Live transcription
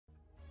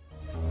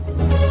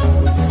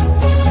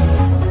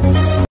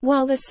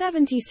While the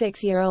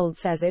 76-year-old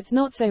says it's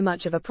not so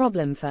much of a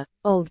problem for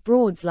old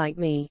broads like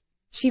me,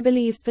 she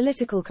believes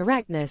political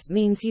correctness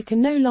means you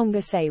can no longer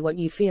say what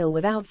you feel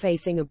without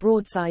facing a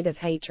broadside of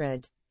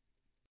hatred.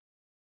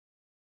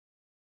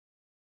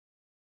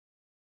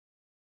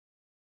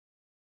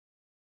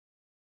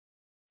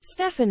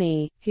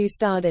 Stephanie, who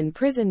starred in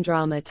prison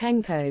drama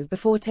Tenko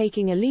before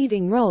taking a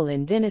leading role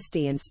in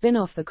Dynasty and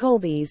spin-off The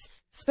Colbys,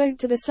 spoke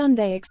to the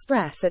Sunday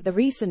Express at the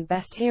recent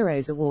Best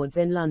Heroes Awards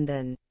in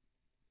London.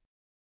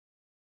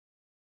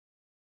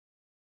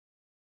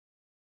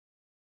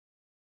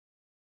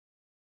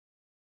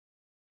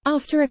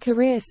 After a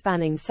career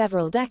spanning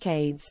several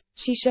decades,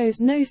 she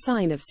shows no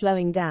sign of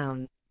slowing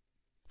down.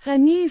 Her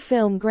new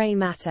film Grey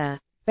Matter,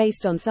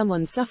 based on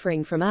someone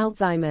suffering from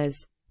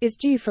Alzheimer's, is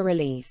due for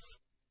release.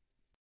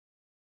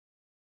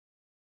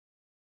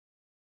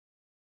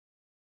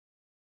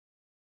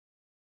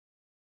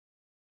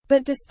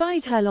 But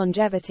despite her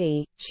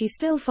longevity, she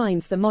still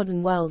finds the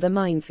modern world a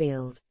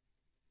minefield.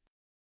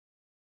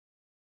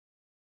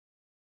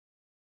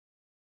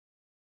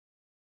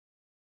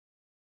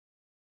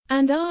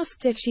 And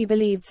asked if she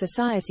believed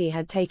society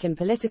had taken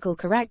political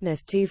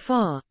correctness too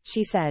far,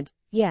 she said,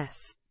 "Yes.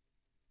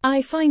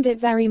 I find it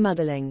very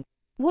muddling.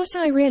 What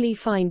I really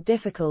find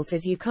difficult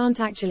is you can't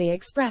actually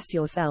express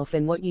yourself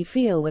in what you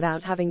feel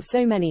without having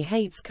so many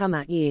hates come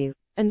at you,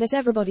 and that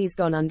everybody's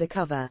gone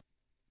undercover."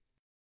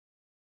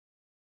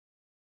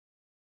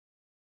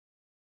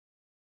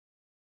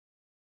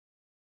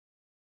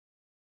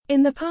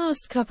 In the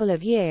past couple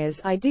of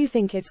years I do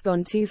think it's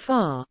gone too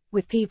far,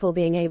 with people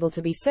being able to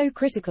be so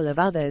critical of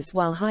others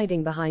while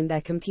hiding behind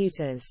their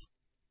computers.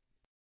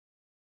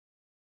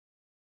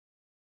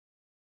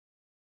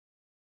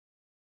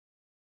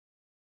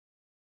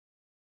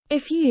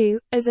 If you,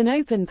 as an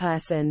open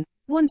person,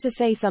 want to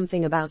say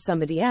something about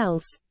somebody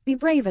else, be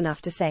brave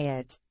enough to say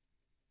it.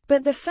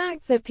 But the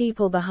fact that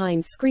people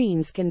behind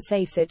screens can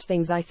say such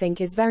things I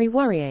think is very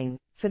worrying,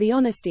 for the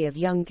honesty of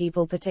young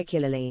people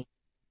particularly.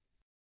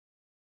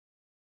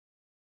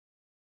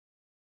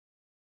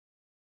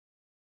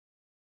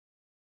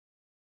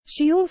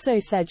 She also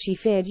said she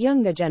feared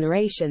younger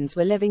generations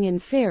were living in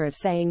fear of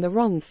saying the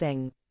wrong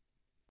thing.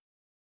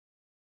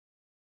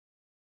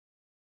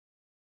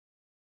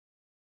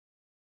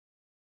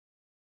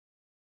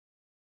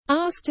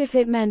 Asked if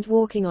it meant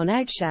walking on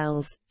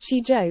eggshells, she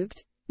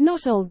joked,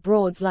 "Not old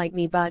broads like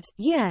me, but,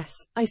 yes,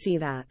 I see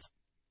that."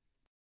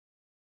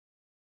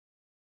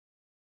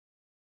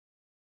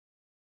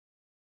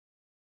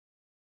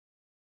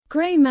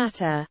 Grey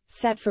Matter,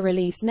 set for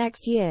release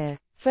next year,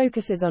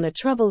 focuses on a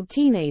troubled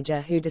teenager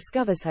who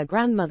discovers her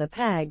grandmother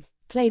Peg,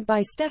 played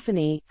by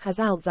Stephanie, has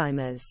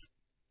Alzheimer's.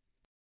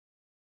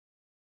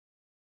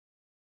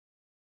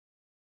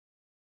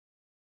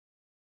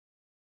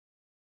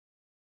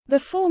 The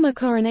former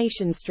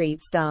Coronation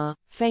Street star,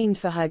 famed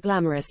for her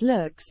glamorous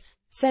looks,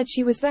 said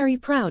she was very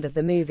proud of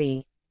the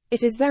movie.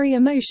 "It is very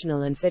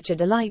emotional and such a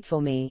delight for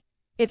me.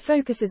 It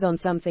focuses on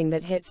something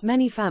that hits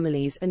many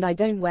families and I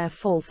don't wear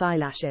false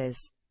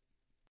eyelashes."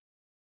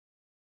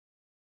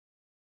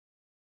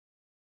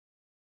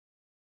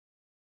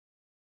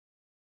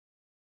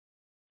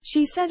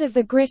 She said of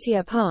the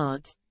grittier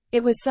part,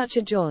 "It was such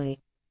a joy.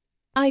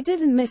 I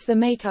didn't miss the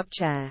makeup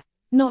chair.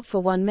 Not for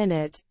 1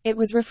 minute, it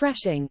was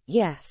refreshing,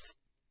 yes."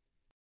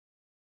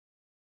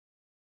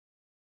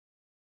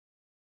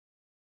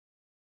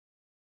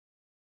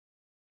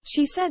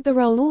 She said the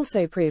role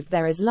also proved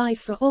there is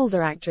life for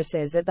older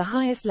actresses at the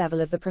highest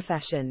level of the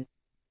profession.